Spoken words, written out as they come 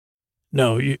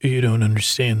No, you don't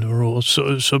understand the rules.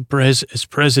 As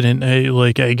president,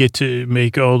 I get to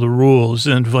make all the rules,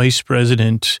 and vice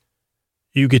president,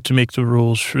 you get to make the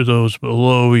rules for those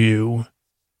below you.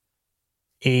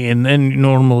 And then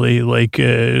normally, I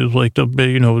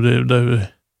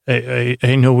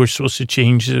know we're supposed to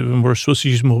change it, and we're supposed to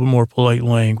use more polite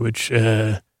language.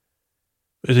 But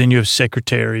then you have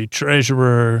secretary,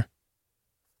 treasurer.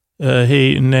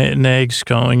 Hey, Nag's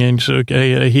calling in, so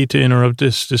I hate to interrupt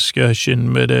this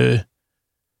discussion, but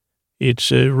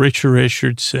it's Rich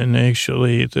Richardson,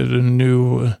 actually, the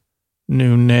new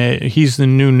Nag. He's the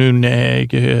new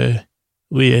Nag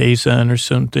liaison or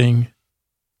something.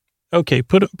 Okay,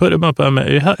 put him up on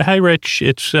my. Hi, Rich.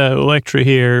 It's Electra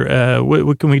here.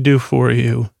 What can we do for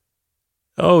you?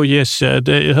 Oh, yes.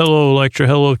 Hello, Electra.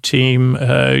 Hello, team.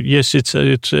 Yes,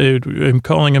 I'm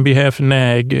calling on behalf of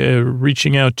NAG,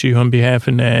 reaching out to you on behalf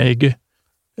of NAG.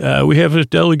 We have a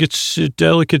delicate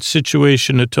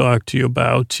situation to talk to you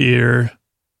about here.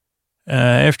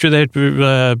 After that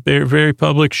very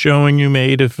public showing you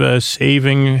made of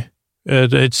saving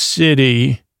that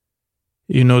city,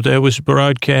 that was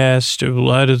broadcast. A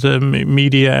lot of the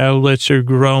media outlets are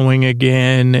growing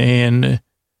again, and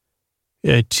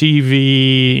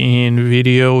TV and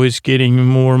video is getting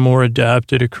more and more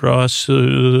adopted across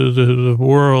the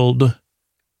world.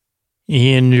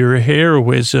 And your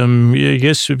heroism, I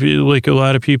guess, like a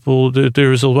lot of people, there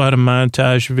was a lot of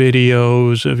montage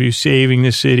videos of you saving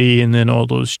the city, and then all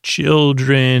those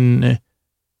children,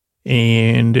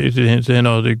 and then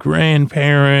all the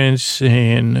grandparents,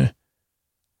 and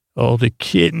all the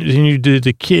kittens, and you did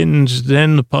the kittens,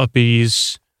 then the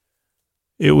puppies.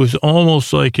 It was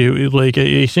almost like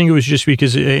I think it was just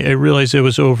because I realized it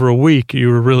was over a week. You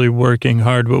were really working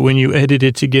hard, but when you edit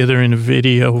it together in a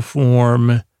video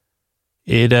form,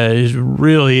 it is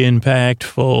really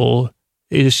impactful.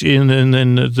 And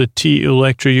then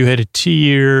Electra, you had a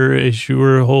tear as you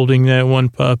were holding that one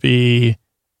puppy.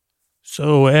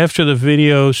 So after the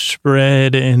video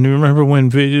spread, and remember when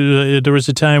there was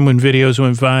a time when videos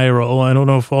went viral. I don't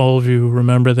know if all of you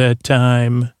remember that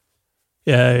time.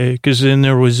 Yeah, because then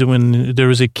when there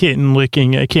was a kitten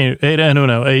licking, I don't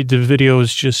know. The video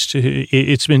is just,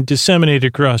 it's been disseminated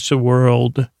across the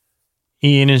world,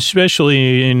 and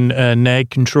especially in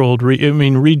NAG-controlled,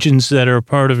 regions that are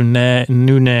part of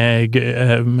new NAG.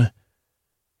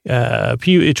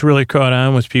 It's really caught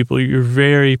on with people. You're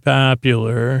very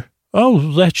popular.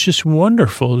 Oh, that's just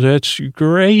wonderful. That's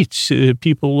great.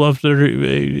 People love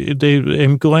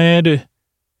I'm glad.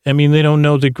 They don't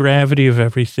know the gravity of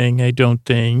everything, I don't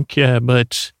think.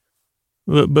 But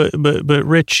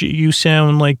Rich, you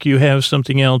sound like you have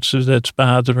something else that's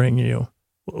bothering you.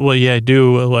 Well, yeah, I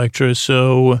do, Electra.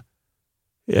 So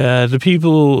the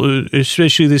people,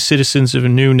 especially the citizens of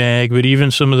New Nag, but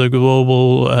even some of the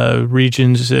global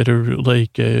regions that are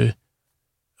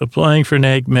applying for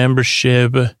NAG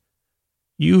membership,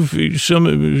 most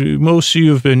of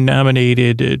you have been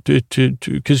nominated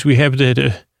because we have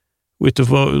that. With the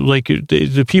vote,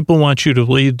 the people want you to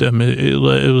lead them.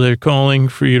 They're calling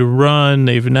for you to run.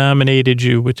 They've nominated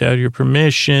you without your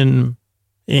permission.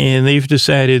 And they've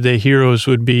decided that heroes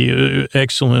would be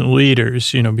excellent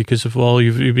leaders, because of all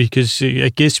because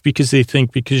they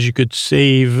think because you could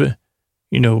save,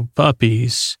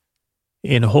 puppies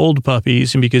and hold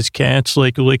puppies, and because cats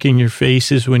like licking your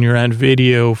faces when you're on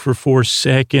video for 4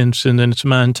 seconds, and then it's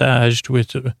montaged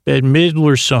with a Bette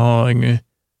Midler song,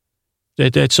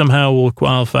 that somehow will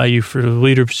qualify you for the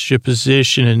leadership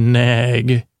position in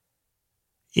NAG.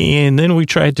 And then we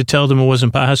tried to tell them it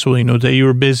wasn't possible, that you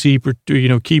were busy,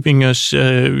 keeping us,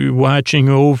 watching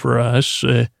over us.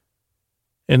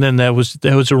 And then that was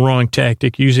a wrong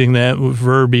tactic. Using that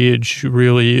verbiage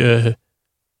really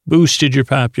boosted your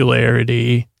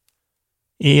popularity.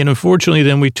 And unfortunately,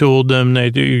 then we told them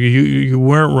that you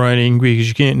weren't running because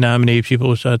you can't nominate people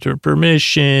without their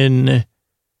permission.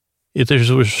 If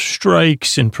there's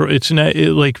strikes and it's not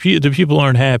the people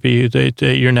aren't happy that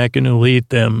you're not going to lead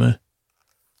them.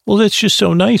 Well, that's just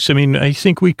so nice. I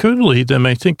think we could lead them.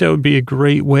 I think that would be a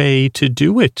great way to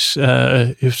do it.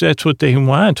 If that's what they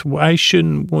want, why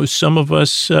shouldn't some of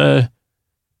us at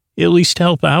least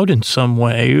help out in some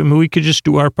way? We could just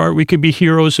do our part. We could be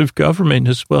heroes of government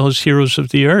as well as heroes of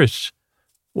the earth.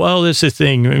 Well, that's the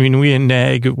thing. We in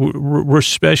NAG, we're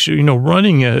special,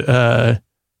 running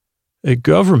a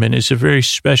government is a very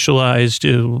specialized,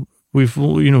 we've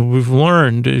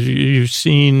learned, you've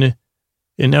seen,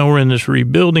 and now we're in this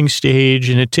rebuilding stage,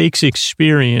 and it takes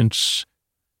experience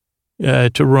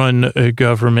to run a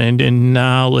government and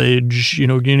knowledge. You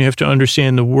have to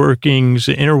understand the workings,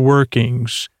 the inner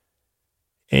workings.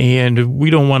 And we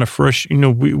don't want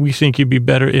to we think you'd be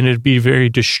better, and it'd be very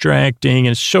distracting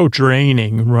and so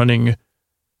draining running,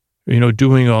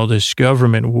 doing all this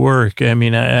government work. I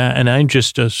mean, I'm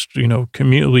just a,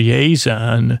 community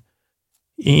liaison,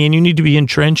 and you need to be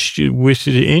entrenched with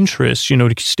the interests,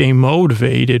 to stay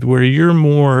motivated, where you're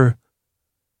more,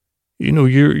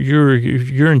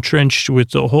 you're entrenched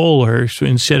with the whole earth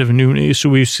instead of new. So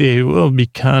we say, well, it'll be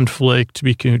conflict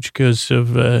because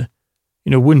of,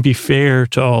 wouldn't be fair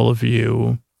to all of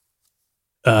you.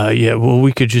 Yeah, well,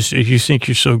 we could just, if you think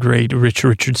you're so great, Rich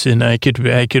Richardson, I could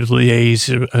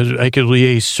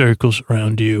liaise circles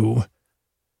around you.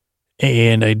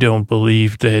 And I don't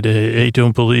believe that, I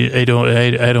don't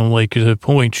like the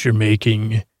points you're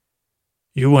making.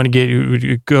 You want to get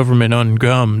your government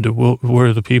ungummed.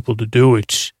 We're the people to do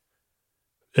it.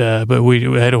 But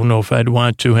I don't know if I'd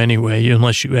want to anyway,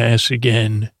 unless you ask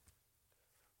again.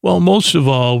 Well, most of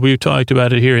all, we've talked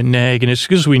about it here at NAG, and it's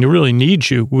because we really need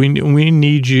you. We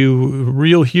need you,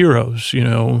 real heroes,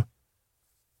 you're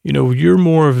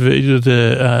more of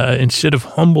the instead of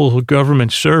humble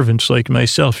government servants like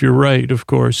myself, you're right, of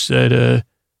course, that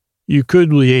you could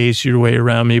liaise your way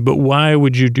around me, but why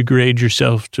would you degrade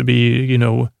yourself to be,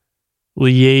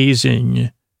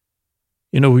 liaising?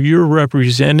 Your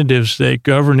representatives that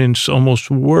governance almost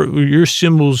work, your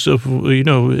symbols of,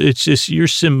 it's just your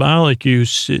symbolic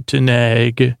use to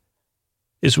NAG,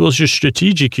 as well as your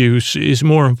strategic use, is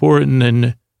more important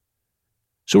than.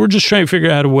 So we're just trying to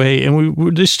figure out a way,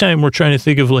 and this time we're trying to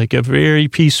think of like a very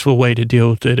peaceful way to deal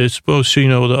with it, as opposed to,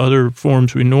 the other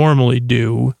forms we normally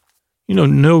do.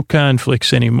 No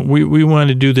conflicts anymore. We want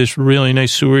to do this really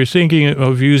nice. So we're thinking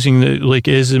of using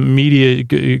as a media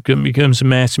becomes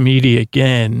mass media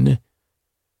again.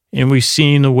 And we've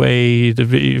seen the way the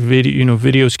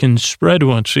videos can spread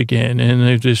once again, and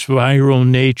there's this viral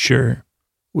nature.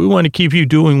 We want to keep you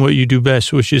doing what you do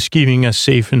best, which is keeping us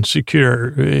safe and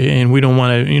secure. And we don't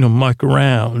want to, muck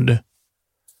around.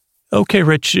 Okay,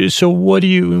 Rich. So what do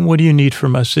you need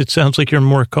from us? It sounds like you're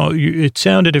more it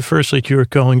sounded at first like you were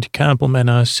calling to compliment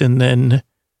us and then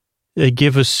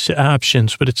give us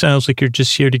options, but it sounds like you're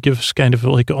just here to give us kind of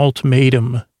like an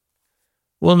ultimatum.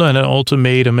 Well, not an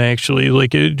ultimatum, actually.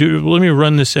 Let me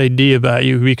run this idea by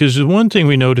you, because the one thing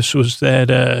we noticed was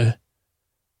that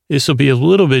this will be a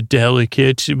little bit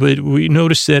delicate, but we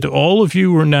noticed that all of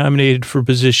you were nominated for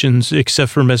positions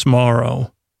except for Ms.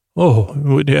 Morrow. Oh,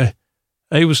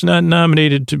 I was not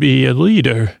nominated to be a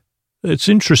leader. That's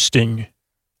interesting.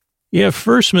 Yeah,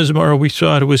 first, Ms. Morrow, we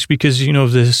thought it was because,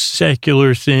 the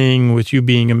secular thing with you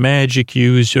being a magic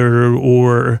user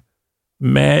or,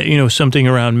 something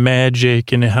around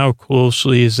magic and how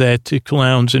closely is that to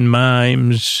clowns and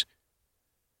mimes.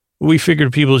 We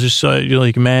figured people just saw it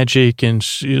like magic and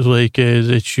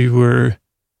that it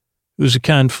was a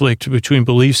conflict between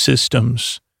belief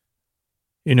systems.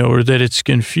 Or that it's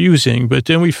confusing. But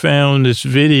then we found this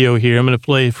video here. I'm going to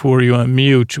play it for you on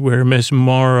mute, where Miss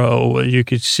Morrow, you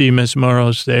could see Miss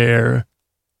Morrow's there.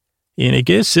 And I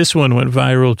guess this one went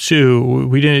viral too.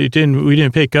 We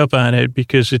didn't pick up on it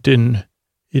because it didn't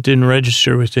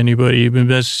register with anybody.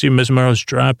 You see Miss Morrow's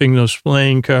dropping those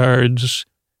playing cards.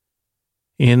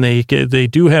 And they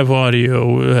do have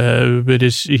audio, but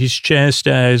he's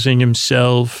chastising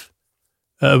himself.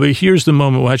 But here's the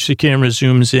moment. Watch, the camera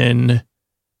zooms in.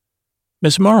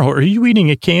 Miss Morrow, are you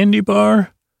eating a candy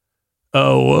bar?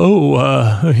 Yes,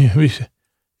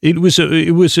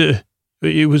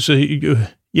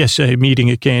 I'm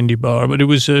eating a candy bar, but I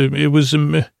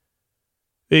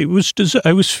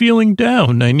was feeling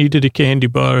down. I needed a candy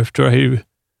bar after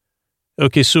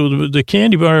okay, so the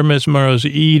candy bar Miss Morrow's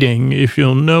eating, if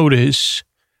you'll notice,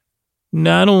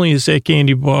 not only is that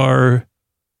candy bar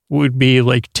would be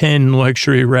like 10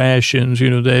 luxury rations,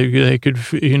 that could,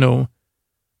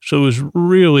 so it was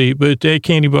really, but that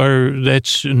candy bar,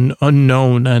 that's an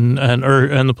unknown on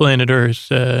Earth, on the planet Earth.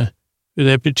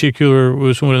 That particular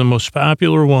was one of the most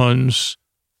popular ones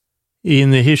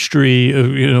in the history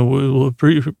of,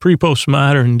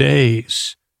 pre-postmodern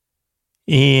days.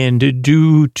 And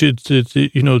due to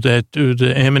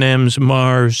the M&M's,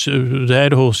 Mars,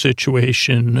 that whole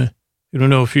situation, I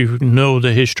don't know if you know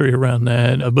the history around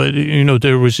that, but,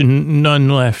 there was none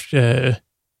left at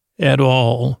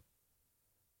all.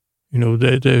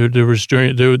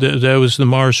 That was the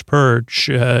Mars Purge,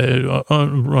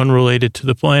 unrelated to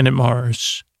the planet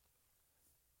Mars.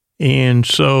 And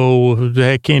so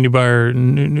that candy bar,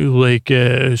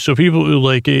 so people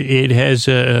it has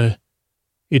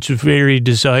it's very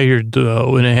desired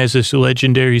though, and it has this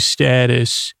legendary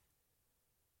status.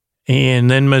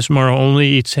 And then Ms. Morrow only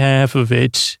eats half of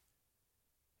it.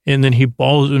 And then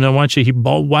and I want you,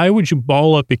 why would you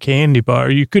ball up a candy bar?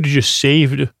 You could have just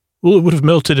saved, well, it would have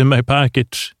melted in my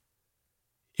pocket.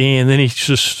 And then he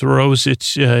just throws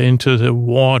it into the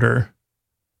water.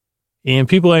 And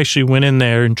people actually went in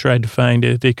there and tried to find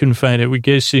it. They couldn't find it. We're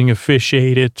guessing a fish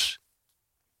ate it.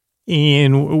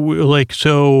 And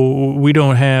so we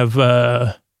don't have,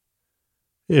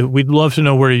 we'd love to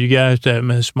know where you got that,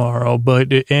 Mesmaro. But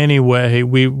anyway,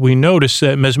 we noticed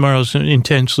that Mesmaro is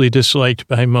intensely disliked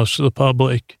by most of the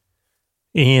public.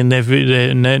 And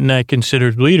they're not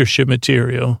considered leadership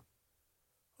material.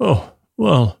 Oh,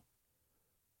 well,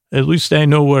 at least I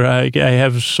know where I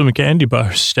have some candy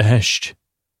bars stashed.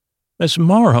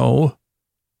 Mesmaro?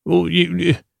 Well,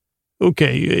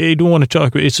 okay, I don't want to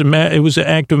talk about it. It was an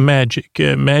act of magic.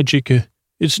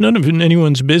 It's none of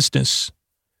anyone's business.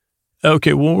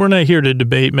 Okay, well, we're not here to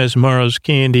debate Mesmaro's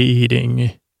candy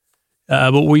eating.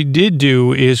 What we did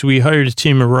do is we hired a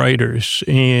team of writers,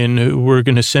 and we're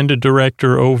going to send a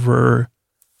director over.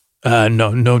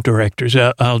 No directors.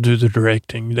 I'll do the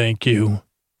directing. Thank you.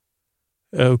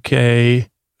 Okay.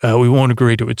 We won't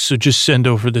agree to it, so just send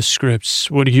over the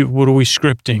scripts. What are we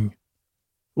scripting?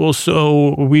 Well,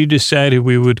 so we decided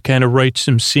we would kind of write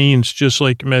some scenes just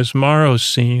like Mesmaro's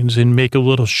scenes and make a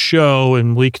little show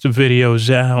and leak the videos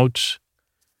out.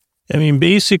 I mean,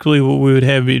 basically what we would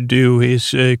have you do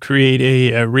is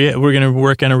create we're going to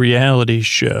work on a reality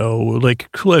show,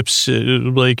 like clips,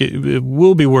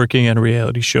 we'll be working on a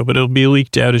reality show, but it'll be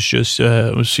leaked out as just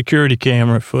security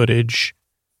camera footage.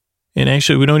 And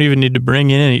actually, we don't even need to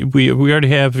bring in any. We already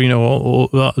have, all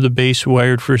the base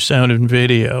wired for sound and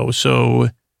video. So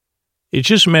it's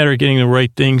just a matter of getting the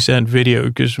right things on video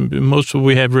because most of what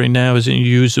we have right now isn't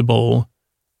usable.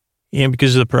 And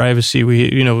because of the privacy,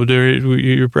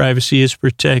 your privacy is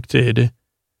protected.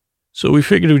 So we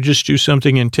figured we'd just do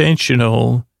something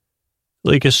intentional,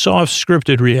 like a soft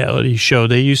scripted reality show.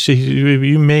 They used to,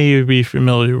 you may be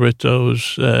familiar with those,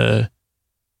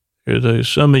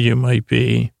 some of you might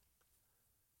be.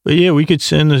 But yeah, we could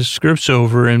send the scripts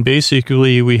over and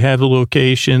basically we have the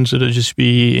locations. It'll just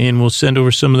be, and we'll send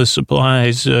over some of the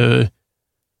supplies, and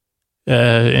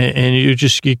you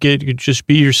just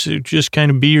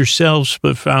kind of be yourselves,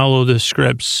 but follow the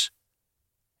scripts.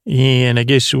 And I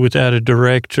guess without a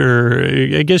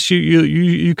director, I guess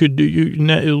you could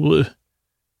do,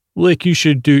 I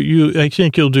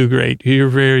think you'll do great. You're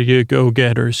very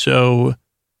go-getter. So,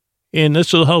 and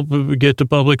this will help get the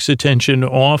public's attention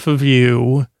off of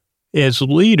you as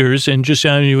leaders and just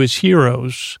on you as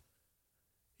heroes.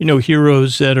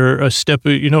 Heroes that are a step,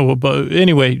 above.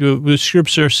 Anyway, the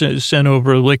scripts are sent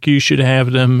over, like you should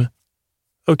have them.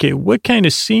 Okay, what kind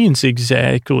of scenes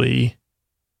exactly?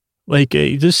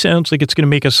 This sounds like it's going to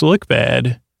make us look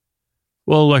bad.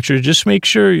 Well, Lecture, just make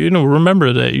sure,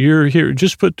 remember that you're here.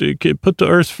 Just put the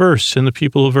earth first and the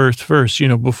people of earth first,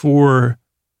 before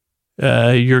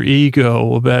your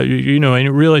ego about, I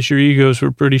realize your egos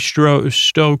were pretty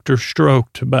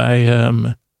stroked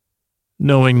by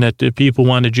knowing that the people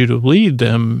wanted you to lead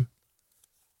them.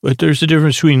 But there's a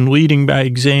difference between leading by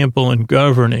example and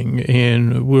governing,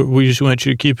 and we just want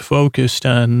you to keep focused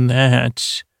on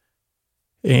that.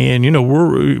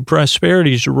 And,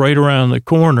 prosperity is right around the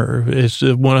corner, as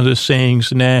one of the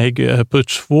sayings NAG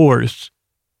puts forth.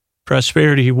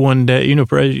 Prosperity one day,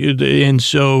 and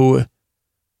so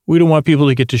we don't want people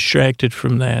to get distracted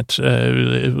from that.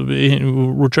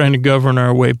 We're trying to govern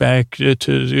our way back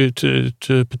to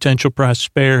potential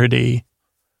prosperity.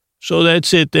 So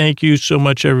that's it. Thank you so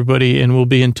much, everybody, and we'll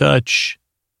be in touch.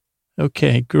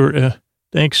 Okay,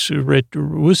 thanks, Rich.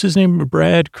 What's his name?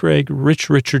 Brad, Craig, Rich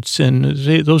Richardson.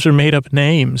 Those are made-up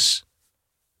names.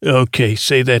 Okay,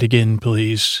 say that again,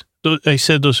 please. I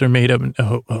said those are made-up.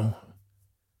 Oh.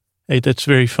 Hey, that's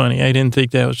very funny. I didn't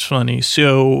think that was funny.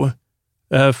 So,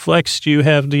 Flex, do you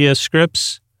have the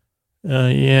scripts?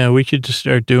 Yeah, we could just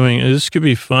start doing it. This could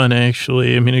be fun,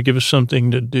 actually. I mean, it'll give us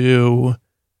something to do.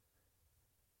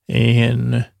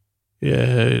 And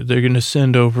they're going to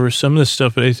send over some of the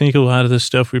stuff, but I think a lot of the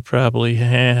stuff we probably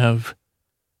have.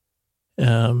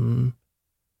 Yeah,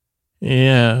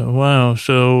 wow.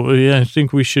 So, yeah, I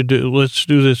think we should let's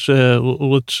do this.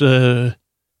 So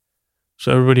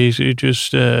everybody's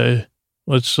just,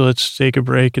 let's take a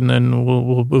break and then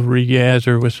we'll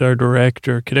regather with our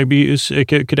director. Could I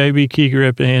be Key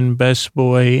Grip and Best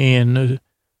Boy? And,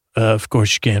 of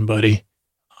course you can, buddy.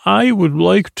 I would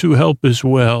like to help as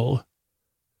well.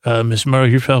 Miss Murray,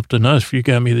 you've helped enough. You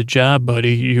got me the job,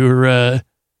 buddy. You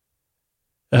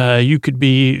could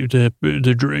be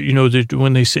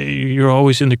when they say you're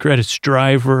always in the credits,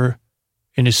 driver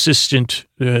and assistant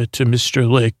to Mr.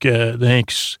 Lick.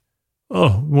 Thanks.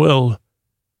 Oh, well,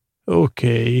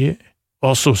 Okay.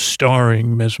 Also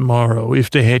starring Mesmaro. If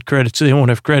they had credits, they won't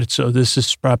have credits, so this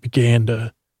is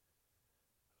propaganda.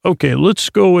 Okay,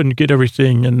 let's go and get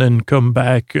everything and then come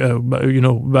back,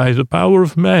 by the power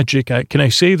of magic. Can I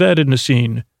say that in the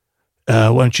scene? Why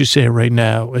don't you say it right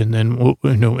now? And then, we'll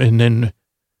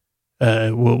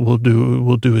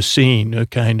do a scene, a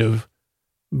kind of,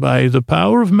 by the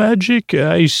power of magic,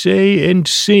 I say and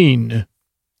scene.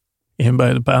 And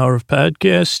by the power of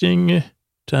podcasting,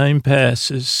 time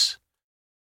passes.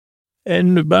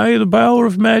 And by the power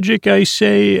of magic, I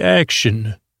say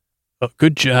action. Oh,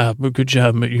 good job.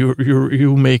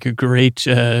 You make a great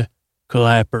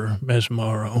clapper,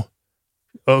 Mesmaro.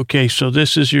 Okay, so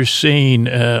this is your scene,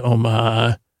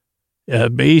 Omaha.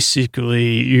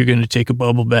 Basically, you're going to take a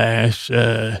bubble bath.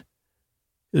 There'll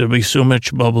be so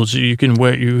much bubbles you can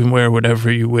wear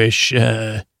whatever you wish.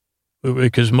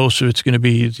 Because most of it's going to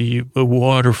be the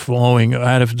water flowing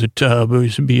out of the tub.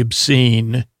 It would be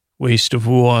obscene. Waste of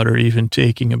water, even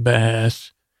taking a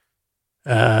bath.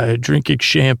 Drinking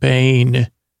champagne,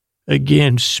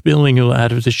 again, spilling a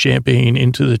lot of the champagne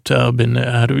into the tub and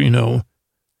out of,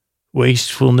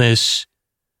 wastefulness,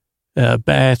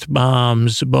 bath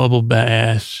bombs, bubble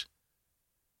baths,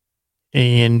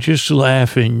 and just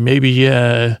laughing. Maybe,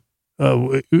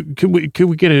 could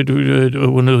we get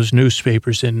one of those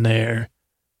newspapers in there?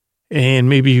 And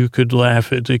maybe you could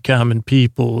laugh at the common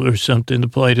people or something, the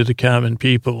plight of the common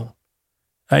people.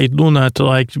 I do not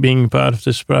like being part of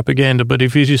this propaganda, but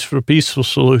if it is for a peaceful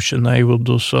solution, I will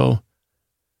do so.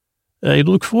 I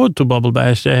look forward to bubble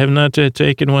baths. I have not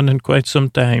taken one in quite some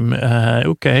time.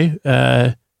 Okay.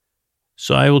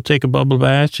 So I will take a bubble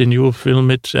bath and you will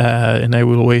film it, and I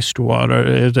will waste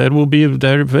water. That will be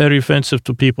very, very offensive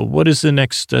to people. What is the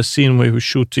next scene we were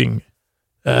shooting?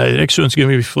 The next one's going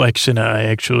to be Flex and I,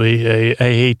 actually. I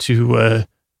hate to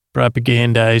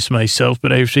propagandize myself,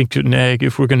 but I think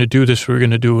if we're going to do this, we're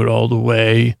going to do it all the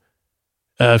way.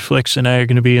 Flex and I are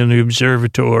going to be in the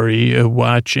observatory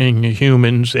watching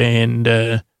humans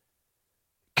and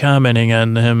commenting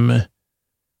on them.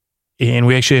 And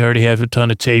we actually already have a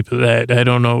ton of tape of that. I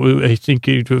don't know. I think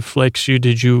Flex,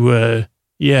 I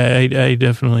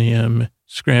definitely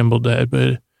scrambled that,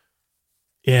 but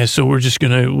yeah, so we just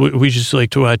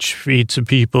like to watch feeds of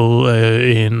people,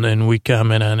 and then we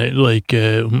comment on it like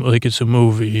it's a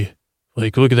movie.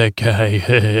 Like, look at that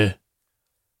guy.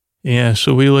 Yeah,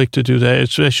 so we like to do that,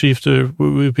 especially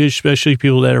especially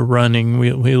people that are running.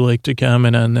 We like to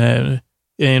comment on that.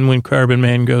 And when Carbon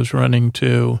Man goes running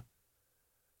too.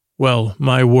 Well,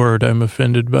 my word, I'm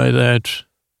offended by that.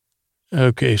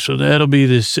 Okay, so that'll be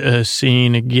this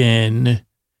scene again.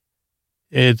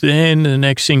 And then the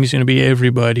next thing's going to be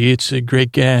everybody. It's a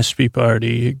Great Gatsby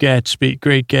party,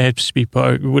 Great Gatsby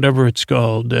party, whatever it's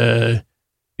called. Do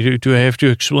I have to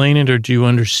explain it, or do you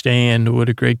understand what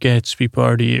a Great Gatsby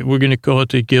party? We're going to call it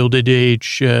the Gilded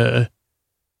Age, and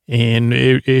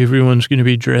everyone's going to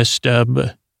be dressed up.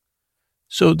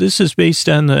 So this is based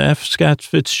on the F. Scott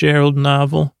Fitzgerald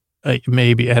novel.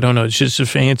 Maybe, I don't know. It's just the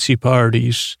fancy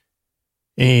parties.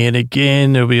 And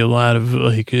again, there'll be a lot of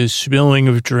spilling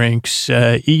of drinks,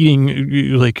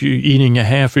 eating a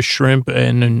half a shrimp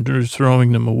and then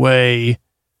throwing them away,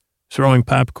 throwing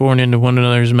popcorn into one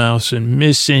another's mouths and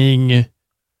missing.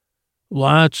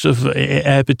 Lots of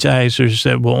appetizers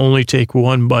that will only take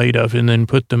one bite of and then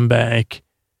put them back.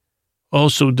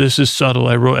 Also, this is subtle.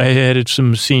 I added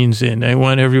some scenes in. I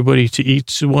want everybody to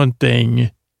eat one thing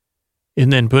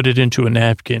and then put it into a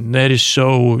napkin. That is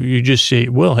so, you just say,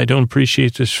 well, I don't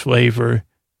appreciate this flavor.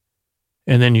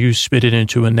 And then you spit it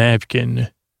into a napkin.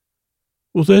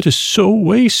 Well, that is so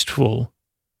wasteful.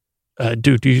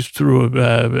 Dude, you threw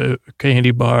a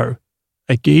candy bar.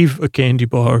 I gave a candy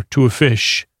bar to a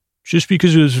fish just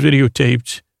because it was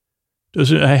videotaped.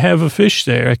 I have a fish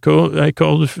there.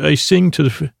 I sing to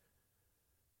the,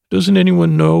 doesn't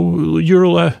anyone know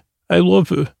I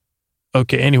love it.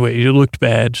 Okay, anyway, you looked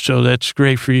bad, so that's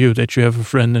great for you that you have a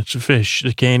friend that's a fish,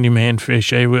 the Candyman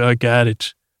fish. I got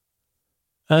it.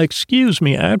 Excuse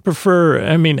me, I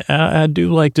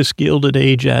do like this Gilded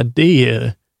Age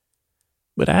idea,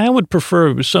 but I would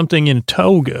prefer something in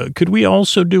toga. Could we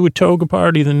also do a toga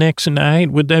party the next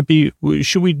night?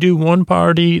 Should we do one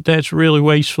party that's really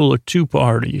wasteful or two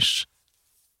parties?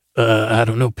 I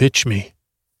don't know, pitch me.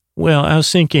 Well, I was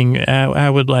thinking I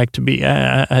would like to be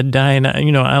I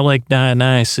like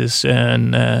Dionysus,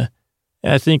 and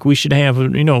I think we should have,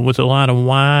 with a lot of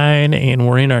wine, and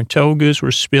we're in our togas,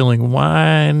 we're spilling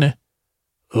wine.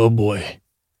 Oh, boy.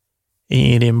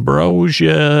 And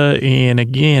ambrosia, and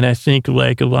again, I think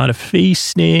like a lot of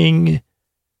feasting,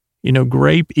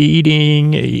 grape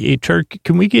eating, a turkey.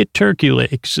 Can we get turkey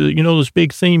legs? Those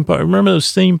big theme park. Remember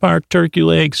those theme park turkey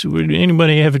legs? Would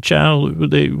anybody have a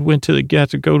child? They got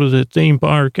to go to the theme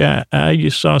park. I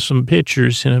just saw some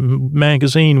pictures in a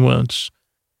magazine once.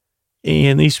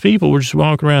 And these people were just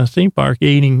walking around the theme park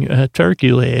eating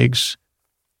turkey legs.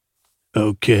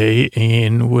 Okay,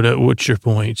 and what's your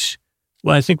points?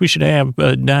 Well, I think we should have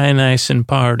a Dionysian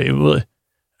party. Well,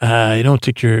 I don't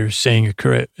think you're saying it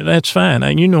correct. That's fine.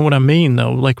 You know what I mean,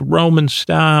 though, like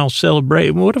Roman-style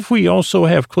celebration. What if we also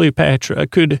have Cleopatra?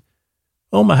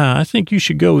 Omaha, I think you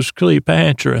should go as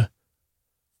Cleopatra.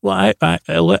 Well,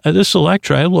 this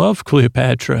Electra, I love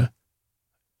Cleopatra.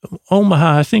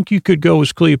 Omaha, I think you could go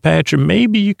as Cleopatra.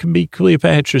 Maybe you could be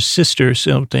Cleopatra's sister or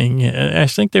something. I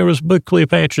think there was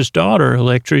Cleopatra's daughter,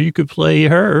 Electra. You could play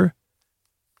her.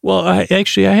 Well, I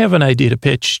have an idea to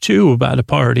pitch, too, about a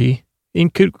party.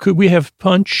 And could we have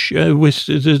punch with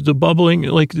the bubbling,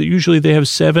 like usually they have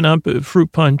 7-Up,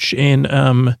 fruit punch, and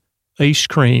ice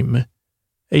cream.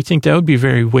 I think that would be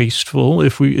very wasteful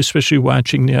especially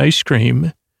watching the ice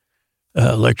cream.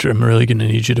 Electra, I'm really going to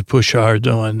need you to push hard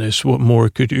on this. What more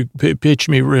could you pitch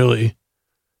me, really?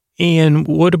 And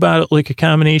what about like a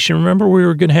combination? Remember we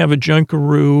were going to have a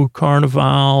Junkaroo,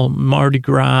 Carnival, Mardi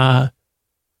Gras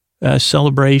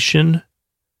celebration?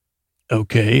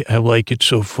 Okay, I like it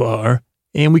so far.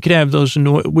 And we could have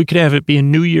it be a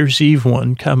New Year's Eve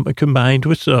one combined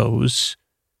with those.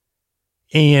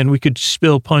 And we could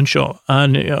spill punch on,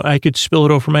 I could spill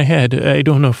it over my head. I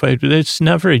don't know if that's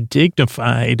not very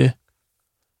dignified.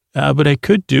 But I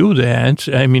could do that.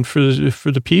 I mean, for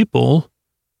the people.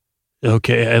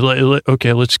 Okay,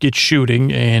 let's get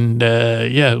shooting. And,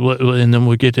 and then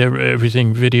we'll get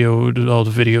everything videoed, all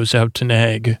the videos out to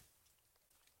NAG.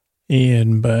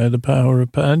 And by the power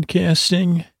of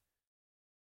podcasting.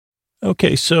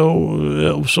 Okay, so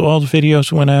all the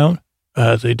videos went out.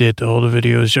 They did. All the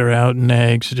videos are out.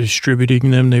 NAG's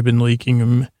distributing them. They've been leaking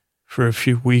them for a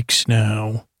few weeks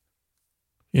now.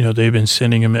 They've been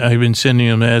sending them. I've been sending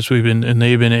them and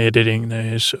they've been editing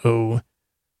this. So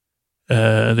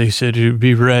they said to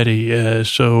be ready. They're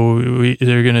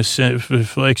going to send,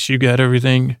 Flex, you got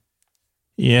everything?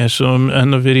 Yeah, so I'm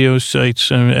on the video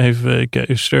sites.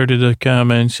 I've started the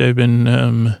comments. I've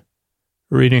been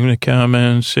reading the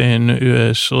comments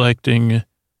and selecting,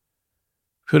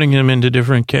 putting them into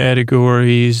different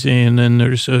categories. And then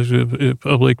there's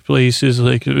public places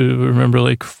like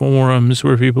forums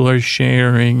where people are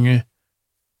sharing.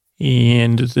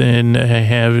 And then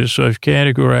I've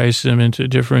categorized them into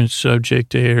different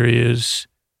subject areas.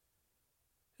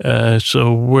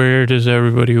 So where does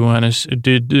everybody want us?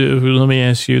 Let me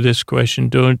ask you this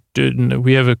question.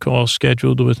 We have a call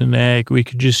scheduled with an ag. We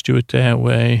could just do it that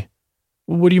way.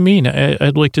 What do you mean?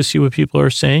 I'd like to see what people are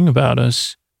saying about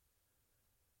us.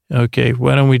 Okay,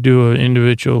 why don't we do an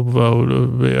individual vote?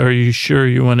 Are you sure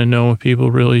you want to know what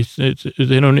people really think?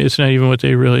 It's not even what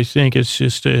they really think. It's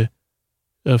just a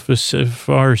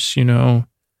farce,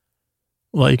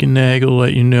 Like a nag will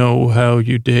let you know how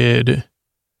you did.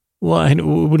 Well,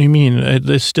 what do you mean?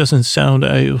 This doesn't sound,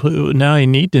 now I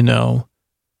need to know.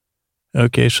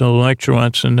 Okay, so Electra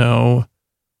wants to know,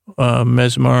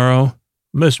 Mesmaro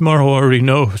already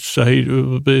knows,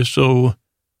 so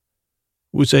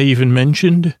was I even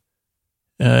mentioned?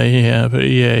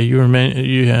 You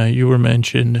were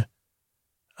mentioned.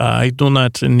 I do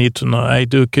not need to know. I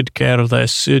could care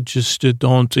less. Just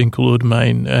don't include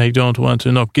mine. I don't want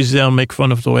to know, because they'll make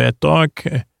fun of the way I talk.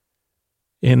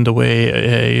 In the way,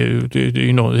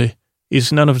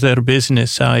 it's none of their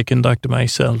business how I conduct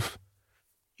myself.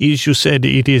 As you said,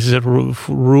 it is a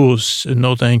ruse.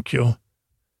 No, thank you.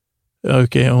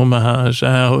 Okay, Omaha's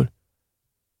out.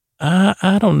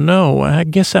 I don't know. I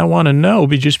guess I want to know,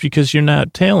 but just because you're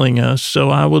not telling us,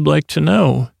 so I would like to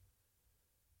know.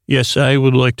 Yes, I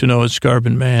would like to know as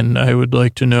Carbon Man. I would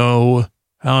like to know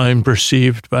how I'm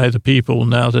perceived by the people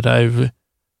now that I've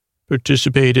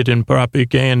participated in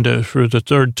propaganda for the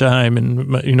third time.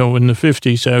 And, in the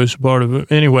 50s, I was part of it.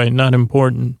 Anyway, not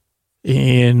important.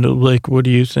 And, what do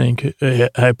you think?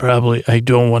 I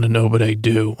don't want to know, but I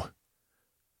do.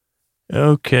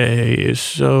 Okay,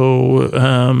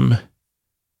 so,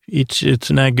 it's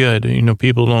not good.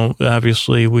 People don't,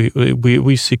 obviously,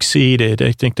 we succeeded.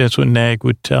 I think that's what NAG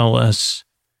would tell us.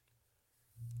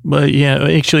 But yeah,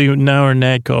 actually now our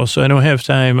NAG call, so I don't have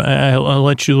time. I'll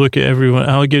let you look at everyone.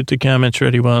 I'll get the comments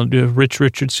ready while Rich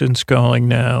Richardson's calling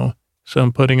now. So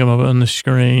I'm putting him up on the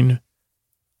screen.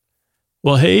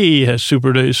 Well, hey,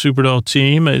 Superdull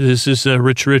team. This is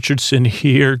Rich Richardson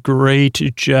here. Great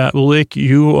job. Lick,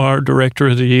 you are Director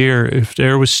of the Year. If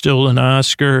there was still an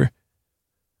Oscar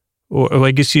or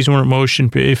I guess these weren't motion.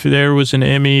 If there was an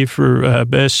Emmy for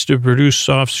best to produce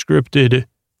soft scripted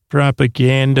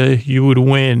propaganda, you would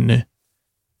win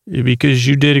because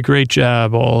you did a great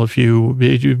job, all of you.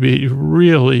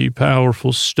 Really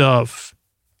powerful stuff.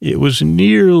 It was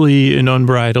nearly an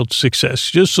unbridled success.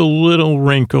 Just a little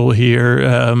wrinkle here,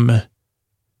 a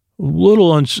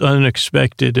little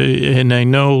unexpected. And I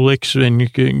know Lick's been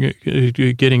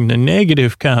getting the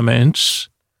negative comments.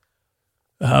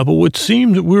 But what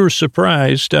seemed, we were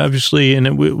surprised, obviously, and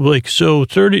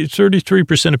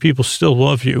 33% of people still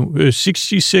love you.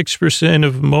 66%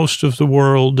 of most of the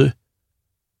world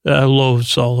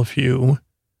loathes all of you.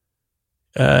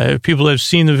 People have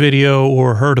seen the video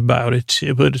or heard about it,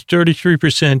 but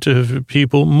 33% of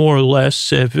people, more or less,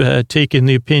 have taken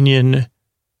the opinion.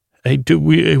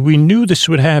 We knew this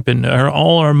would happen.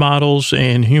 All our models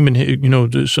and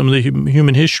some of the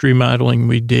human history modeling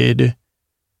we did,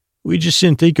 we just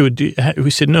didn't think it would do.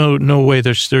 We said, no way,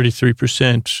 there's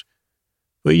 33%.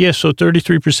 But yeah, so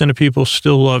 33% of people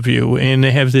still love you, and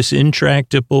they have this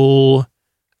intractable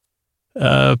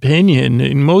opinion.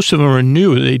 And most of them are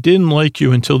new. They didn't like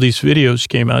you until these videos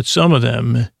came out, some of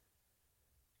them.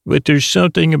 But there's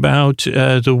something about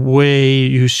the way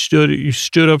you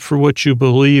stood up for what you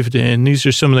believed in. These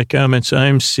are some of the comments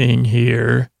I'm seeing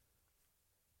here.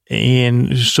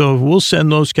 And so we'll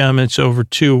send those comments over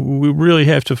too. We really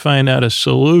have to find out a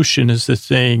solution is the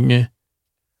thing.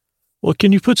 Well,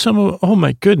 can you put oh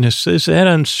my goodness, is that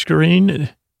on screen?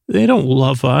 They don't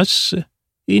love us.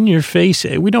 In your face.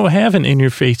 We don't have an in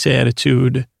your face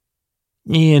attitude.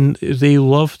 And they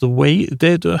love the way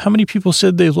how many people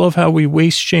said they love how we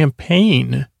waste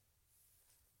champagne?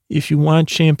 If you want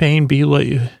champagne, be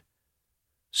like,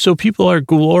 so people are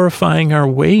glorifying our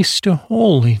waste.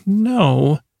 Holy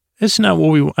no. That's not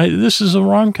what this is the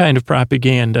wrong kind of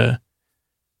propaganda.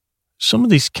 Some of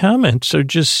these comments are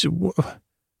just,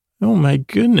 oh my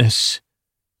goodness.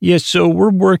 Yes, so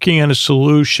we're working on a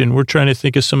solution. We're trying to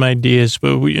think of some ideas,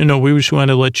 but we just want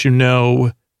to let you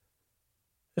know,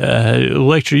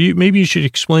 Electra, maybe you should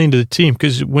explain to the team,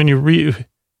 because when you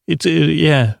it's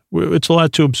a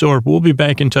lot to absorb. We'll be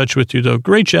back in touch with you, though.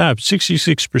 Great job.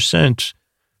 66%.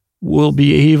 Will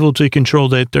be able to control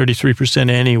that 33%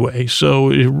 anyway. So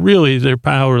really, they're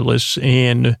powerless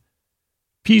and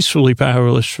peacefully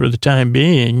powerless for the time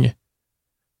being.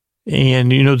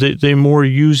 And, they're more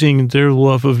using their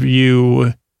love of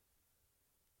you.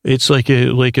 It's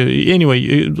anyway,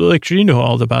 you know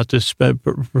all about this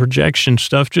projection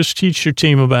stuff. Just teach your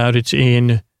team about it,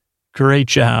 and great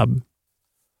job.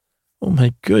 Oh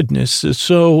my goodness.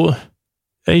 So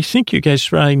I think you guys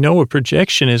probably know what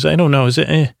projection is. I don't know.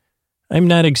 I'm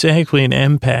not exactly an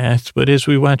empath, but as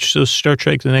we watch those Star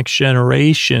Trek The Next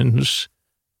Generations,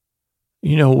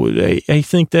 I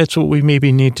think that's what we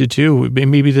maybe need to do.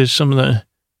 Maybe there's some of the,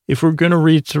 if we're going to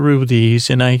read through these,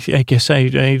 and I guess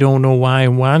I don't know why I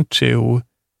want to,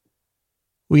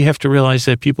 we have to realize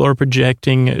that people are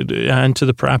projecting onto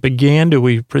the propaganda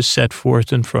we set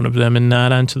forth in front of them and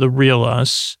not onto the real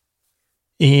us.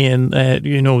 And that,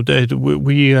 that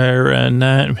we are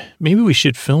not, maybe we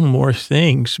should film more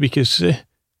things because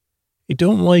I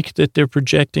don't like that they're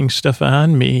projecting stuff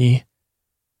on me.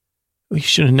 We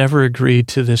should have never agreed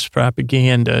to this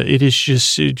propaganda. It's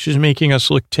just making us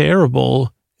look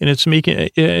terrible. And it's making,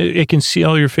 I can see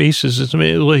all your faces. It's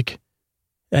like,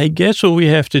 I guess what we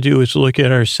have to do is look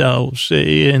at ourselves.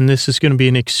 And this is going to be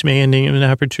an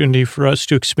opportunity for us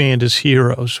to expand as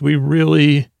heroes. We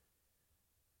really,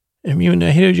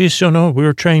 I just don't know. We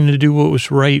were trying to do what was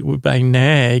right by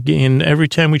NAG, and every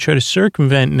time we try to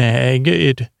circumvent NAG,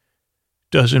 it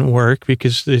doesn't work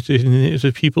because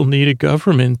the people need a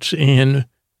government, and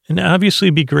obviously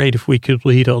it'd be great if we could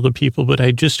lead all the people, but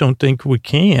I just don't think we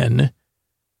can.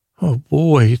 Oh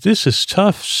boy, this is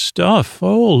tough stuff.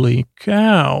 Holy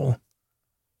cow.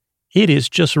 It is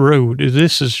just rude.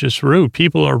 This is just rude.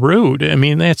 People are rude.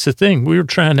 That's the thing. We were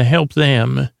trying to help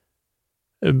them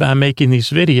by making these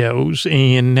videos,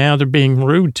 and now they're being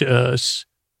rude to us.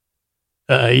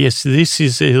 Yes, this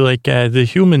is the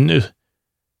human,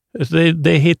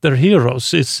 they hate their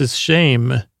heroes. It's a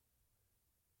shame.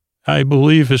 I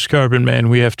believe as Carbon Man,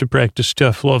 we have to practice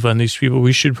tough love on these people.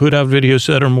 We should put out videos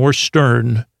that are more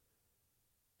stern.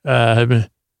 Their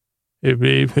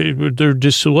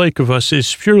dislike of us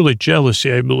is purely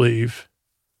jealousy, I believe.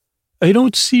 I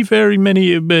don't see very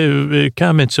many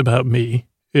comments about me.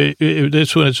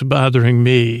 That's what's bothering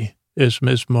me, as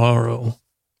Ms. Morrow.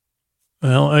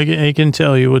 Well, I can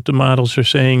tell you what the models are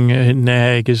saying at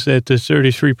NAG is that the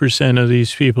 33% of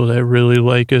these people that really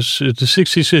like us, the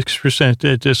 66%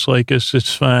 that dislike us,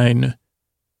 it's fine.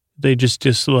 They just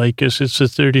dislike us. It's the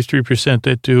 33%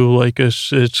 that do like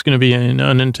us. It's going to be an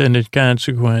unintended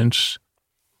consequence.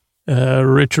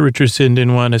 Rich Richardson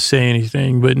didn't want to say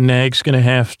anything, but NAG's going to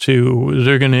have to,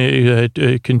 they're going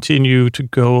to continue to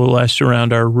coalesce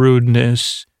around our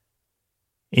rudeness,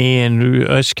 and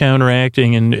us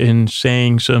counteracting and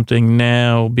saying something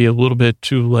now be a little bit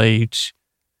too late.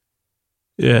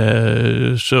 We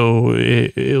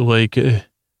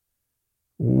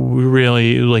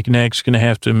really, like, NAG's going to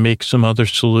have to make some other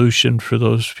solution for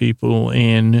those people.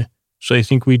 And so I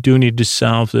think we do need to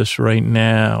solve this right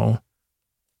now.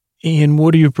 And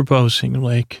what are you proposing?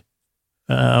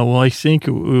 I think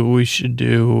we should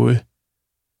do,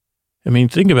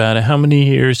 think about it. How many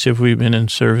years have we been in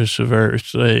service of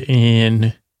Earth?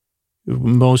 And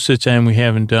most of the time we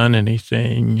haven't done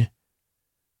anything.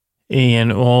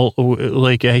 And all, so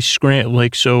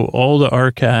all the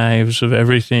archives of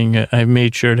everything I've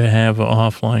made sure to have an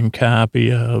offline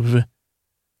copy of.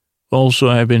 Also,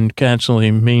 I've been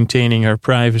constantly maintaining our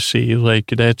privacy.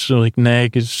 That's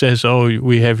NAG says, oh,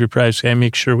 we have your privacy. I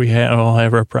make sure we all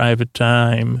have our private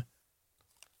time.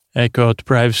 I call it the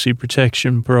Privacy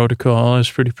Protection Protocol. I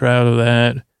was pretty proud of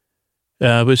that.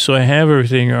 But so I have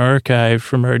everything archived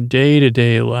from our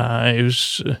day-to-day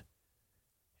lives.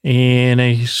 And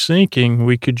I was thinking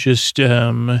we could just,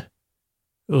 with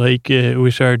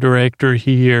our director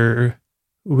here,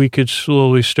 we could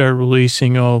slowly start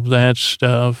releasing all of that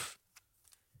stuff.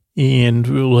 And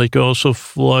also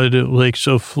flood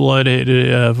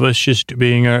it of us just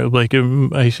being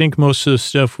I think most of the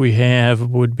stuff we have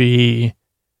would be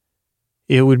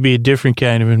a different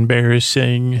kind of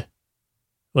embarrassing.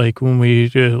 When we,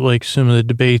 some of the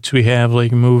debates we have,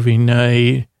 movie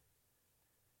night.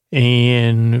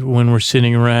 And when we're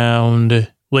sitting around,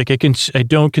 I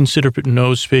don't consider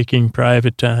nose picking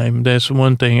private time. That's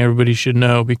one thing everybody should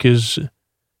know, because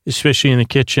especially in the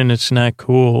kitchen, it's not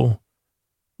cool.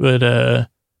 But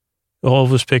all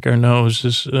of us pick our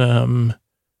noses.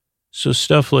 So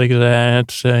stuff like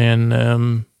that,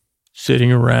 and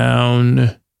sitting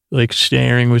around,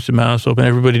 staring with the mouth open.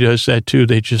 Everybody does that too.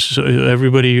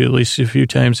 Everybody at least a few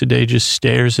times a day just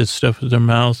stares at stuff with their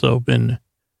mouth open.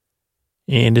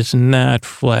 And it's not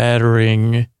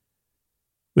flattering,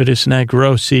 but it's not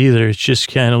gross either. It's just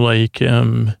kind of I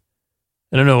don't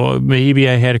know, maybe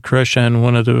I had a crush on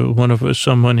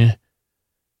someone,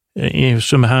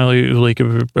 somehow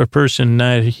a person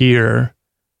not here,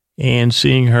 and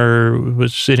seeing her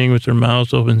was sitting with her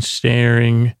mouth open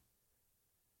staring.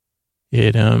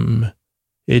 It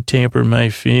tampered my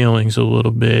feelings a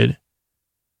little bit.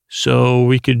 So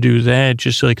we could do that,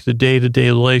 just the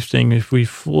day-to-day life thing. If we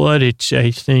flood it, I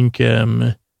think,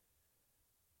 an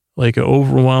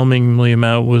overwhelmingly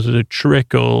amount with a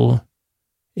trickle.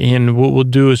 And what we'll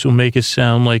do is we'll make it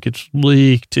sound like it's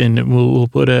leaked, and we'll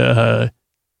put a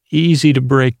easy to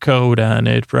break code on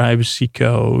it, privacy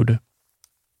code.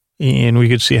 And we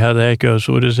could see how that goes.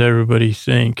 What does everybody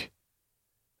think?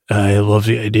 I love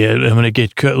the idea. I'm going to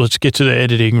get let's get to the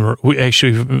editing.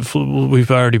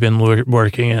 We've already been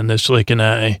working on this, and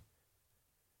I.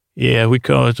 Yeah, we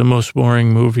call it the most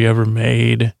boring movie ever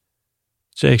made.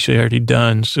 It's actually already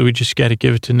done, so we just got to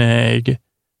give it to NAG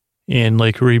and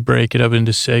re-break it up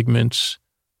into segments.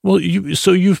 Well,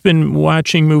 you've been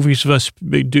watching movies of us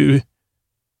do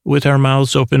with our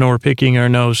mouths open or picking our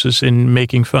noses and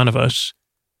making fun of us.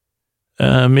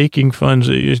 Making fun,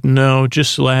 no,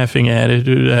 just laughing at it.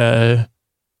 You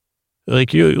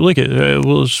look at,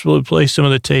 we'll play some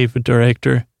of the tape with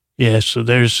director. Yeah, so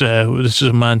there's, this is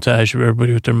a montage of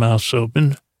everybody with their mouths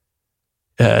open.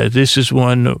 This is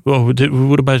one. Oh,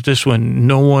 what about this one?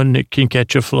 No one can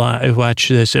catch a fly. Watch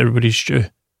this. Everybody's,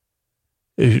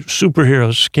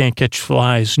 superheroes can't catch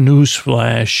flies.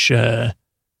 Newsflash.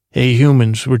 Hey,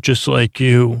 humans, we're just like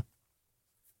you.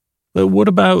 But what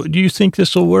about, do you think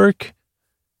this will work?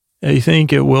 I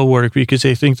think it will work, because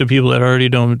I think the people that already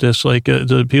don't dislike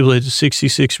the people that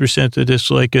 66% that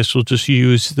dislike us will just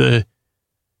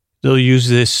they'll use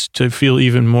this to feel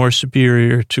even more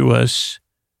superior to us.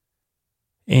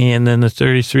 And then the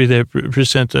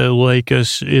 33% that like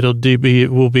us, it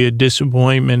will be a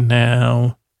disappointment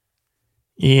now.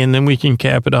 And then we can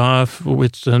cap it off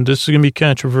with, this is going to be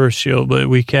controversial, but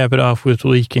we cap it off with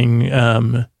leaking,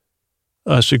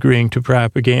 us agreeing to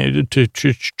propaganda, to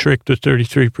trick the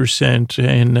 33%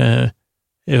 and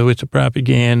with the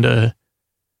propaganda.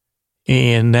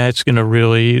 And that's going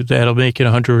to that'll make it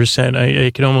 100%.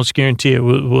 I can almost guarantee it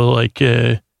will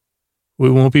we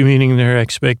won't be meeting their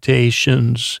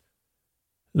expectations.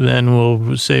 Then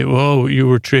we'll say, well, you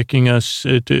were tricking us,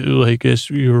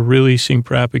 you were releasing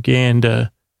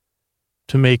propaganda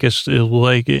to make us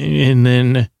and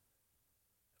then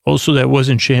Also, that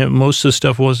wasn't most of the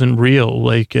stuff wasn't real,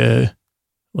 like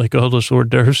all those hors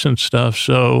d'oeuvres and stuff.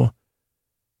 So,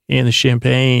 and the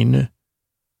champagne.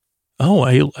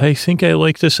 Oh, I think I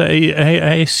like this.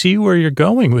 I see where you're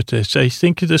going with this. I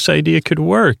think this idea could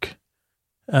work.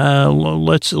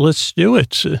 Let's do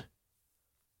it.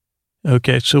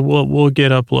 Okay, so we'll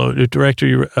get uploaded.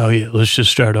 Director, let's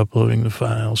just start uploading the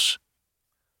files.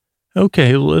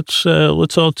 Okay, let's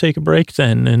all take a break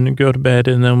then and go to bed,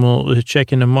 and then we'll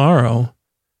check in tomorrow.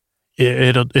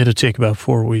 It'll take about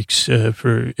 4 weeks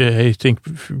for I think.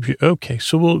 Okay,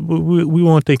 so we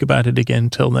won't think about it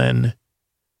again till then.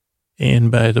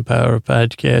 And by the power of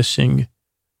podcasting,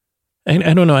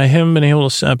 I don't know. I haven't been able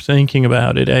to stop thinking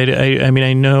about it. I mean,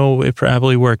 I know it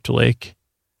probably worked, Lake,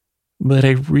 but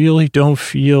I really don't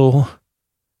feel.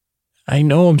 I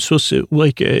know I'm supposed to,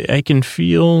 like, I can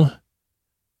feel.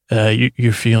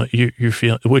 You're feeling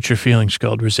what you're feeling is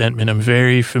called resentment. I'm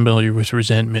very familiar with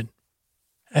resentment.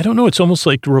 I don't know. It's almost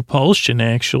like repulsion,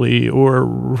 actually, or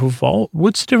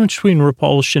What's the difference between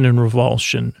repulsion and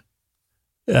revulsion?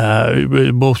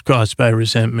 Both caused by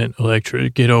resentment.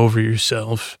 Get over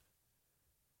yourself.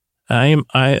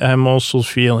 I'm also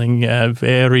feeling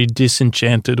very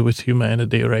disenchanted with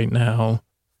humanity right now.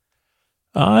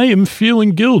 I am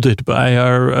feeling gilded by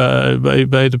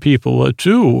by the people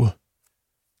too.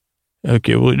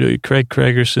 Okay, well, Craig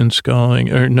Craigerson's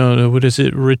calling, or no, what is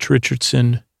it? Rich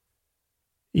Richardson.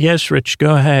 Yes, Rich,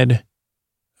 go ahead.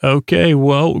 Okay,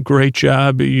 well, great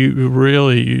job. You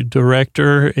really,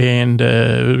 director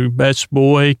and best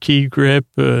boy, key grip,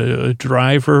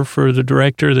 driver for the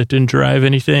director that didn't drive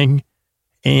anything.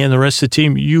 And the rest of the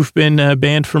team, you've been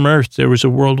banned from Earth. There was a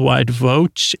worldwide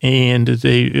vote, and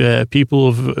they people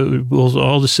of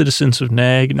all the citizens of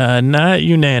NAG, not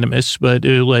unanimous, but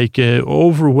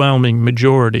overwhelming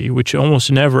majority, which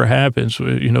almost never happens.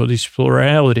 These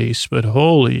pluralities, but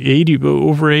over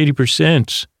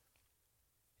 80%.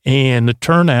 And the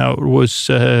turnout was,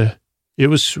 that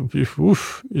was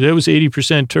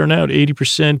 80% turnout,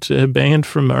 80% banned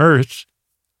from Earth,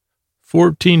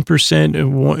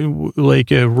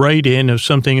 14% write-in of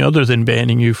something other than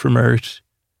banning you from Earth.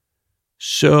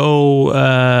 So,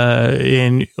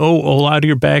 a lot of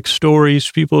your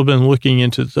backstories, people have been looking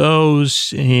into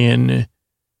those, and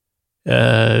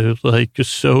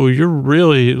so you're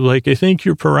really, I think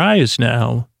you're pariahs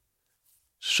now.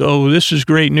 So this is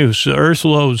great news. The Earth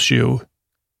loathes you.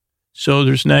 So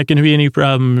there's not going to be any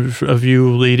problem of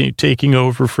you taking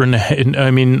over for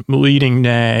leading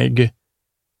NAG.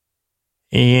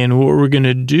 And what we're going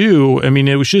to do,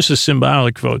 it was just a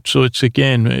symbolic vote. So it's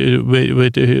again,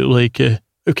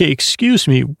 okay, excuse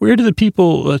me, where do the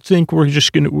people think we're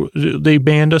just going to, they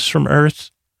banned us from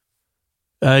Earth?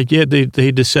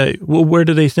 They decide, well, where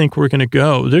do they think we're going to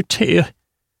go?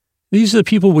 These are the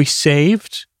people we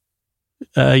saved.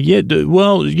 Even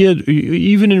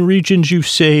in regions you've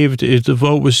saved, the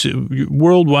vote was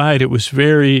worldwide. It was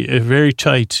very, very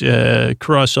tight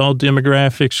across all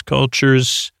demographics,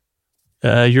 cultures.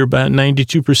 You're about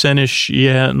 92%ish,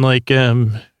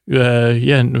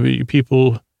 and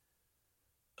people.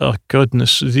 Oh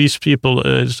goodness, these people!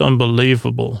 It's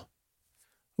unbelievable.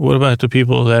 What about the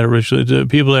people that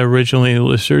originally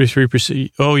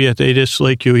 33%? Oh yeah, they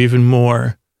dislike you even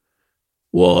more.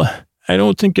 Well, I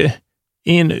don't think.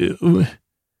 And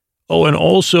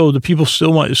also the people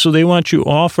still they want you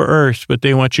off of Earth, but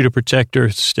they want you to protect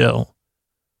Earth still.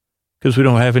 Because we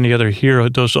don't have any other hero,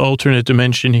 those alternate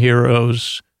dimension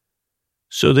heroes.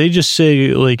 So they just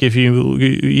say, if you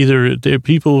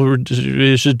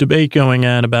there's a debate going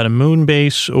on about a moon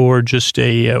base or just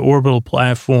a orbital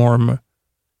platform.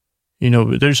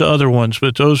 There's other ones,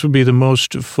 but those would be the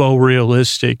most faux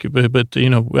realistic. But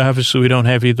obviously we don't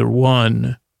have either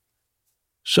one.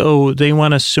 So they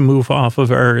want us to move off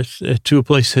of Earth to a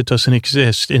place that doesn't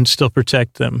exist and still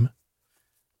protect them.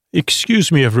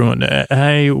 Excuse me, everyone.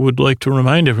 I would like to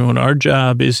remind everyone our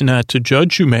job is not to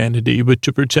judge humanity, but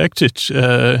to protect it.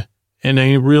 And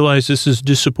I realize this is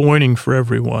disappointing for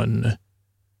everyone.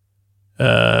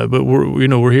 But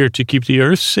we're here to keep the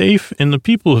Earth safe and the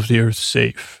people of the Earth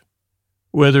safe.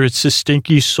 Whether it's the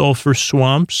stinky sulfur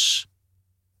swamps,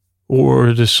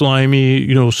 or the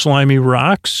slimy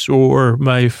rocks, or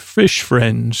my fish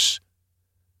friends.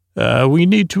 We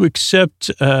need to accept,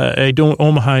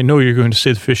 Omaha, I know you're going to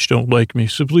say the fish don't like me,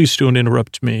 so please don't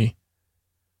interrupt me.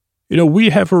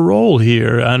 We have a role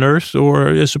here on Earth,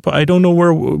 I don't know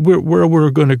where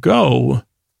we're going to go.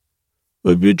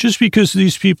 But just because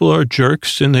these people are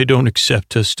jerks and they don't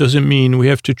accept us doesn't mean we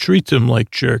have to treat them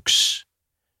like jerks.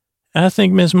 I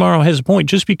think Ms. Morrow has a point.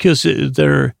 Just because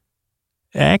they're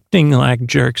Acting like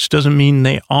jerks doesn't mean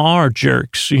they are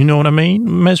jerks. You know what I mean?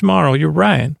 Mesmaro, you're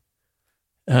right.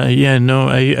 Yeah, no,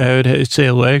 I would say,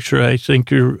 Electra, I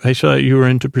thought you were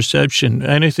into perception.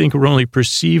 And I think we're only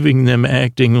perceiving them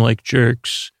acting like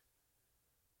jerks.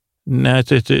 Not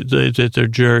that they're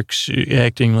jerks,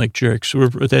 acting like jerks.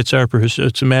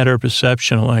 It's a matter of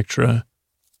perception, Electra.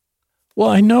 Well,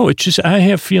 I know, I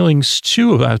have feelings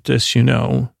too about this,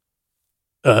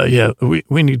 Yeah,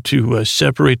 we need to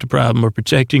separate the problem. We're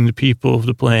protecting the people of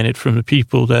the planet from the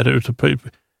people that are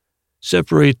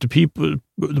separate the people.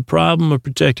 The problem of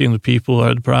protecting the people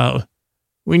are the problem.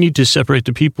 We need to separate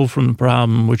the people from the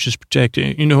problem, which is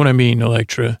protecting. You know what I mean,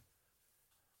 Electra?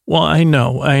 Well, I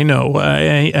know.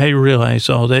 I realize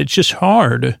all that. It's just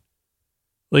hard.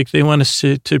 Like they want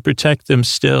to protect them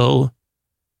still,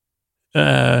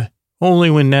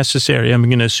 only when necessary. I'm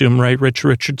going to assume, right, Rich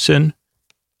Richardson?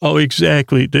 Oh,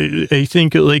 exactly. I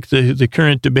think like the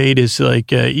current debate is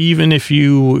like, even if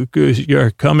you are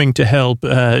coming to help,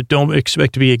 don't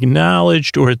expect to be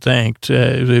acknowledged or thanked.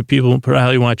 People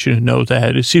probably want you to know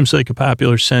that. It seems like a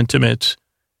popular sentiment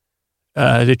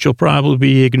that you'll probably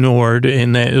be ignored,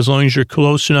 and that as long as you're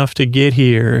close enough to get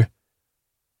here,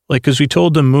 like, because we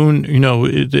told the moon,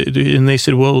 and they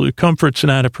said, well, comfort's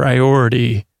not a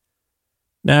priority.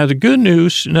 Now, the good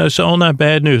news, no, it's all not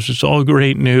bad news. It's all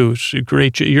great news.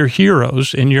 You're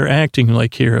heroes, and you're acting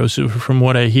like heroes from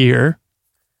what I hear.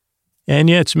 And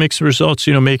yeah, it's mixed results.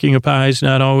 Making a pie is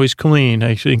not always clean,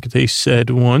 I think they said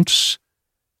once.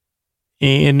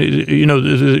 And,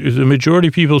 the majority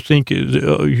of people think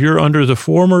you're under the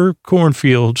former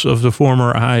cornfields of the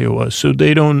former Iowa, so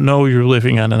they don't know you're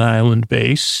living on an island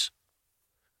base.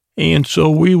 And so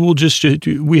we will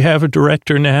we have a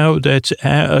director now that's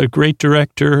a great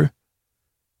director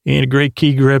and a great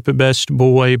key grip, a best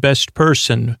boy, best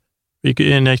person.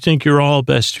 And I think you're all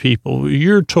best people.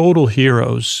 You're total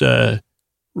heroes,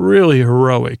 really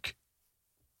heroic.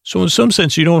 So in some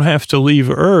sense, you don't have to leave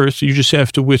Earth. You just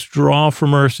have to withdraw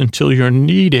from Earth until you're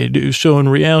needed. So in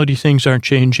reality, things aren't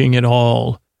changing at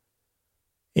all.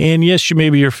 And yes,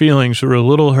 maybe your feelings were a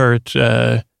little hurt,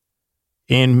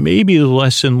 and maybe the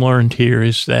lesson learned here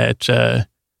is that,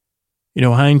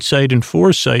 hindsight and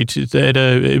foresight,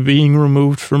 that being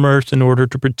removed from Earth in order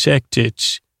to protect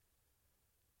it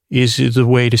is the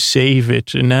way to save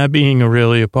it. And not being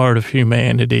really a part of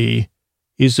humanity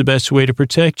is the best way to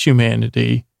protect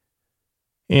humanity.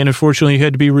 And unfortunately, you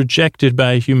had to be rejected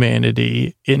by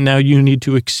humanity. And now you need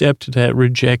to accept that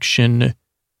rejection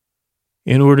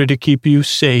in order to keep you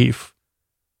safe.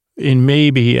 And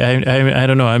maybe, I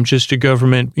don't know, I'm just a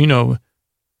government,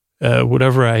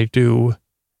 whatever I do.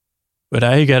 But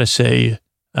I got to say,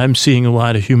 I'm seeing a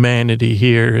lot of humanity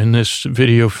here in this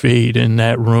video feed in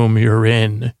that room you're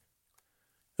in.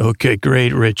 Okay,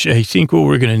 great, Rich. I think what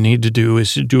we're going to need to do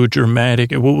is do a dramatic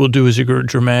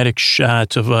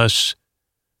shot of us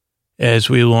as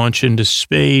we launch into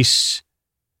space.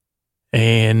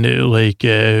 And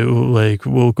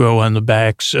we'll go on the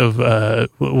backs of,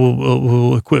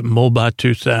 we'll equip Molbot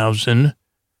 2000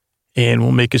 and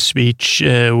we'll make a speech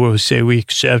where we say we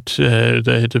accept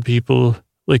the people,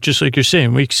 just like you're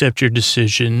saying, we accept your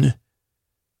decision.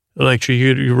 Electra,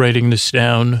 you're writing this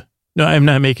down. No, I'm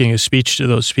not making a speech to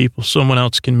those people. Someone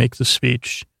else can make the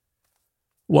speech.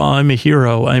 Well, I'm a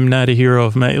hero. I'm not a hero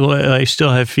of I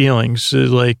still have feelings.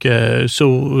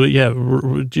 So yeah,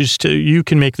 you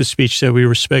can make the speech that we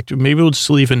respect. Maybe we'll just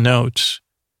leave a note.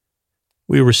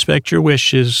 We respect your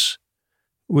wishes.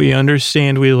 We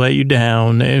understand we let you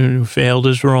down and failed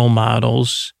as role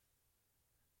models.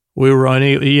 We were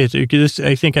unable,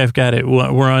 I think I've got it.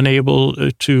 We're unable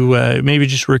to maybe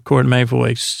just record my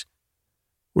voice.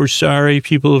 We're sorry,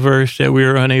 people of Earth, that we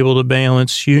are unable to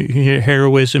balance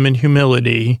heroism and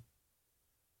humility.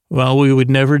 While we would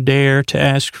never dare to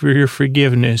ask for your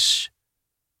forgiveness,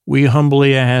 we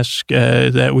humbly ask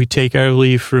that we take our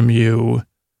leave from you.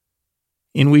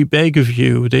 And we beg of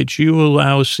you that you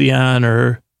allow us the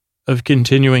honor of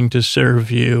continuing to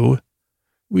serve you.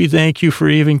 We thank you for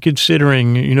even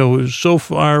considering, so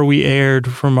far we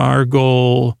erred from our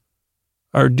goal,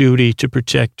 our duty to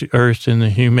protect Earth and the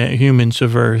humans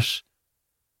of Earth,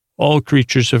 all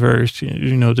creatures of Earth,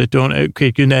 that don't, okay,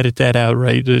 you can edit that out,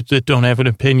 right? That don't have an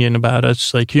opinion about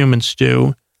us like humans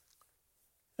do.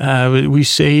 We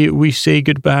say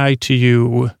goodbye to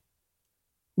you.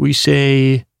 We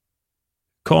say,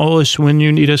 call us when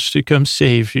you need us to come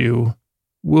save you.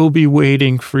 We'll be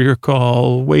waiting for your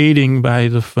call, waiting by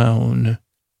the phone.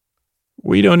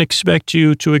 We don't expect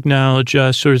you to acknowledge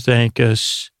us or thank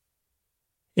us.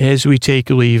 As we take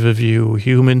leave of you,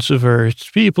 humans of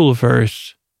Earth, people of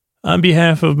Earth, on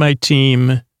behalf of my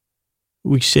team,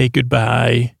 we say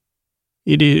goodbye.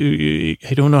 I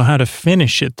don't know how to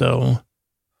finish it, though.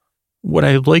 What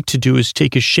I'd like to do is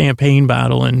take a champagne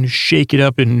bottle and shake it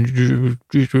up and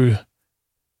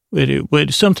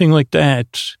something like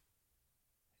that.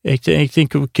 I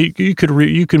think you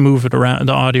could move it around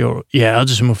the audio. Yeah, I'll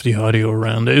just move the audio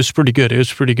around. It was pretty good.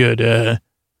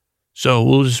 So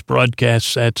we'll just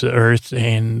broadcast that to Earth,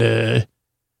 and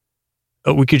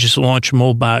we could just launch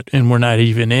Molebot, and we're not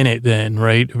even in it then,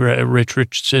 right? Rich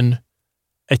Richardson.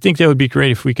 I think that would be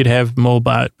great if we could have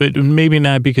Molebot, but maybe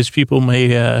not, because people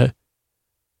may.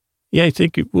 I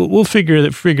think we'll figure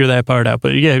that part out.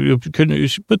 But yeah, we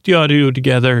couldn't put the audio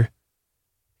together.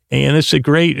 And it's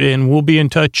and we'll be in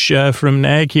touch from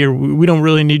NAG here. We don't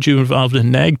really need you involved in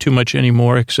NAG too much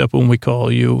anymore, except when we call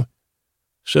you.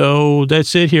 So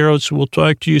that's it, heroes. We'll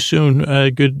talk to you soon.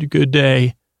 Good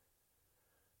day.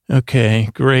 Okay,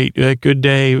 great. Good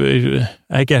day.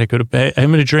 I got to go to bed.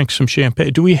 I'm going to drink some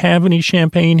champagne. Do we have any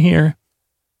champagne here?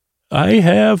 I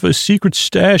have a secret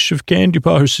stash of candy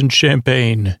bars and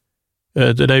champagne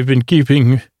that I've been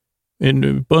keeping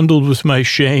and bundled with my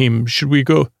shame. Should we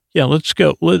go? Yeah, let's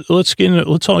go. Let's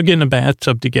all get in a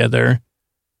bathtub together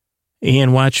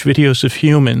and watch videos of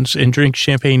humans and drink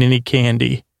champagne and eat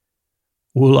candy.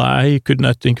 Well, I could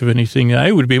not think of anything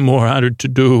I would be more honored to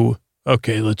do.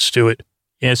 Okay, let's do it.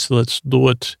 Yes, let's do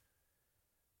it.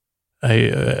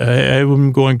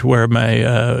 I'm going to wear my,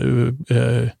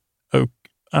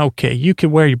 okay, you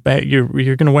can wear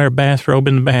you're going to wear a bathrobe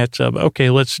in the bathtub. Okay,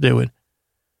 let's do it.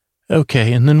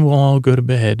 Okay, and then we'll all go to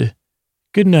bed.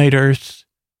 Good night, Earth.